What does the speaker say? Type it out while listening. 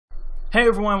Hey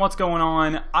everyone, what's going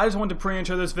on? I just wanted to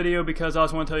pre-intro this video because I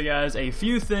just want to tell you guys a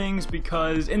few things,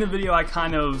 because in the video I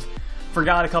kind of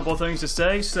forgot a couple of things to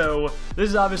say. So this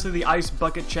is obviously the Ice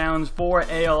Bucket Challenge for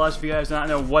ALS. If you guys do not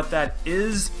know what that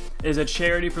is a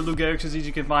charity for Lou Gehrig's disease.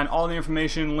 You can find all the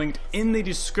information linked in the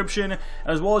description,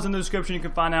 as well as in the description you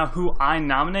can find out who I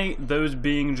nominate, those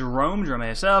being Jerome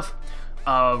ASF,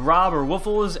 Rob or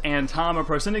Woofles, and Tom or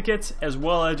Pro Syndicate, as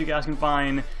well as you guys can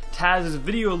find Taz's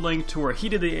video link to where he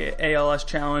did the ALS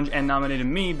challenge and nominated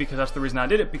me, because that's the reason I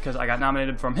did it, because I got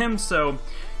nominated from him. So you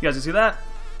guys can see that.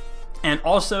 And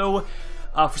also,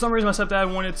 for some reason my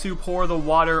stepdad wanted to pour the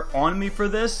water on me for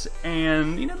this,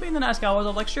 and being the nice guy I was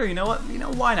like, sure, you know what,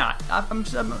 why not?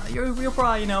 You'll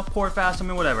probably pour it fast,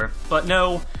 whatever. But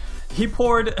no, he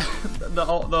poured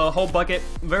the whole bucket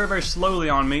very, very slowly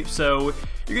on me, so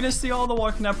you're gonna see all the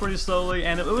water come down pretty slowly,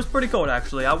 and it was pretty cold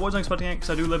actually. I wasn't expecting it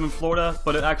because I do live in Florida,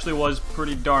 but it actually was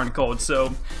pretty darn cold.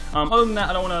 So other than that,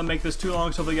 I don't want to make this too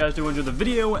long, so hopefully you guys do enjoy the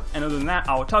video, and other than that,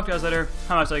 I will talk to you guys later.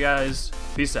 How about that, guys?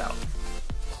 Peace out.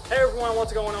 Hey everyone,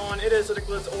 what's going on? It is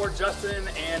BliTzz or Justin,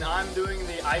 and I'm doing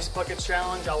the Ice Bucket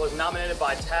Challenge. I was nominated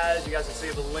by Taz. You guys can see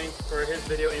the link for his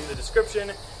video in the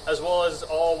description, as well as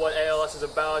all what ALS is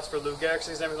about. It's for Lou Gehrig's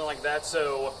disease and everything like that.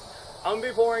 So I'm gonna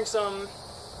be pouring some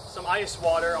ice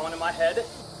water onto my head,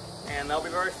 and that'll be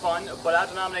very fun. But I have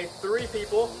to nominate 3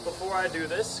 people before I do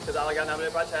this, because I got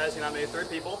nominated by Taz. He nominated 3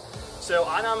 people. So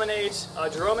I nominate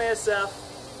Jerome ASF,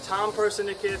 Tom Pro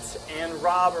Syndicate, and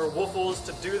Rob or Woofles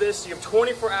to do this. You have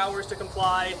 24 hours to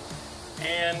comply,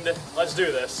 and let's do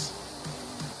this.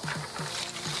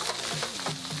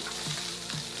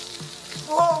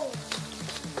 Whoa!